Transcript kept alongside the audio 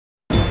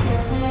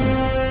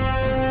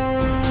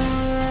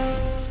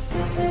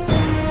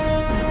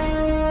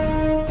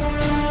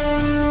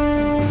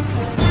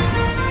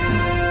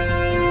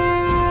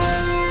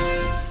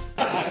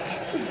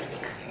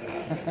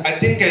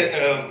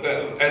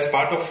think as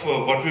part of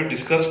what we've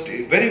discussed,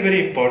 very,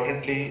 very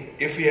importantly,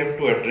 if we have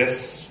to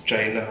address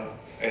China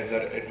as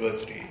our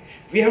adversary,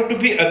 we have to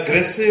be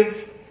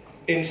aggressive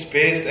in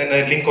space, and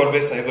I link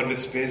always cyber with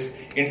space,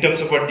 in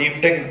terms of our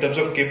deep tech, in terms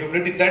of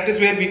capability. That is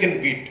where we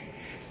can beat.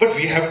 But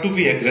we have to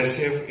be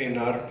aggressive in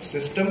our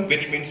system,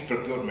 which means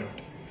procurement,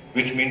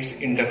 which means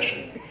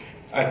induction.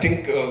 I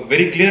think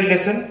very clear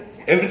lesson,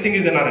 everything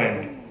is in our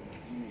hand.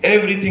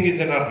 Everything is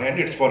in our hand,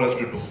 it's for us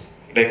to do,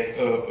 like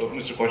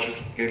Mr. Kaushik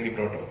clearly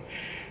brought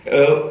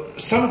out.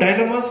 Some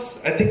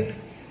dilemmas, I think,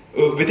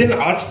 within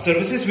our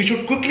services, we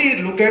should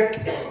quickly look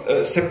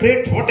at,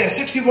 separate what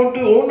assets you want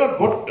to own or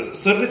what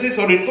services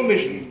or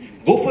information.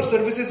 Go for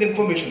services,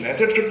 information.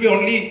 Assets should be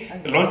only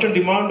launch on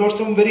demand or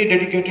some very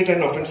dedicated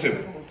and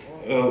offensive,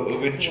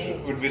 which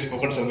would be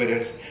spoken somewhere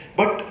else.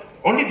 But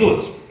only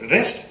those.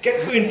 Rest,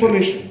 get to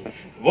information.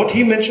 What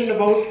he mentioned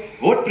about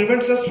what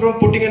prevents us from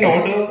putting an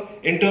order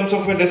in terms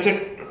of a, let's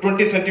say,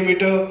 20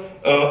 centimeter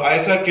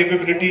ISR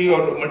capability or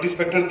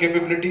multispectral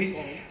capability,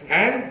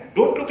 and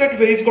don't look at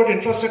where he's got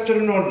infrastructure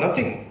and all,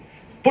 nothing.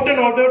 Put an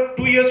order,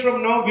 2 years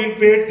from now we'll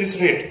pay at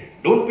this rate.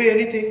 Don't pay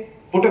anything.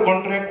 Put a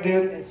contract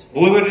there.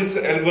 Whoever is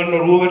L1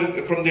 or whoever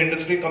is from the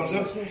industry comes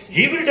up,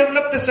 he will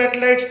develop the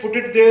satellites, put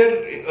it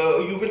there,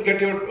 you will get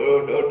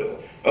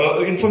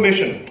your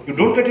information. You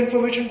don't get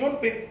information,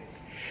 don't pay.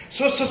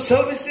 So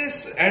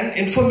services and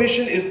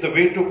information is the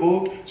way to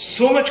go.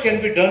 So much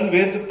can be done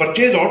where the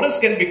purchase orders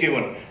can be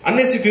given.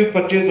 Unless you give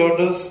purchase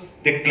orders,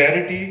 the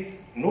clarity,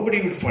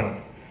 nobody will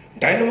fund.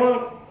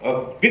 Dilemma,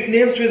 big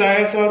names with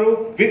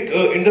ISRO, big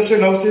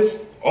industrial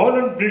houses, all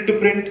on build to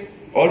print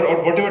or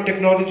whatever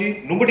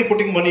technology, nobody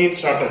putting money in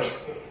startups.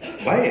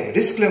 Why?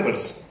 Risk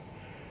levels.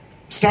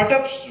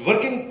 Startups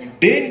working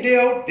day in, day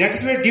out,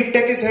 that's where deep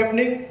tech is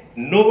happening.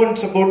 No one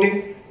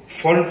supporting,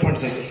 foreign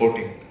funds are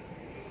supporting.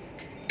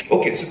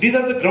 Okay, so these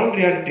are the ground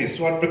realities.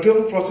 So our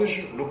procurement process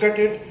should look at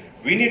it.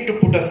 We need to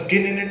put a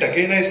skin in it.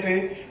 Again, I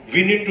say,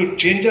 we need to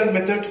change our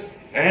methods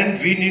and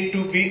we need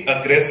to be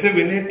aggressive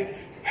in it.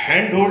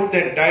 Handhold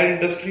the entire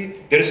industry.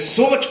 There is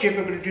so much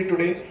capability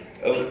today.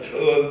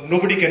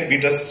 Nobody can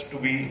beat us to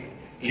be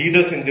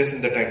leaders in this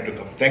in the time to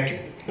come. Thank you.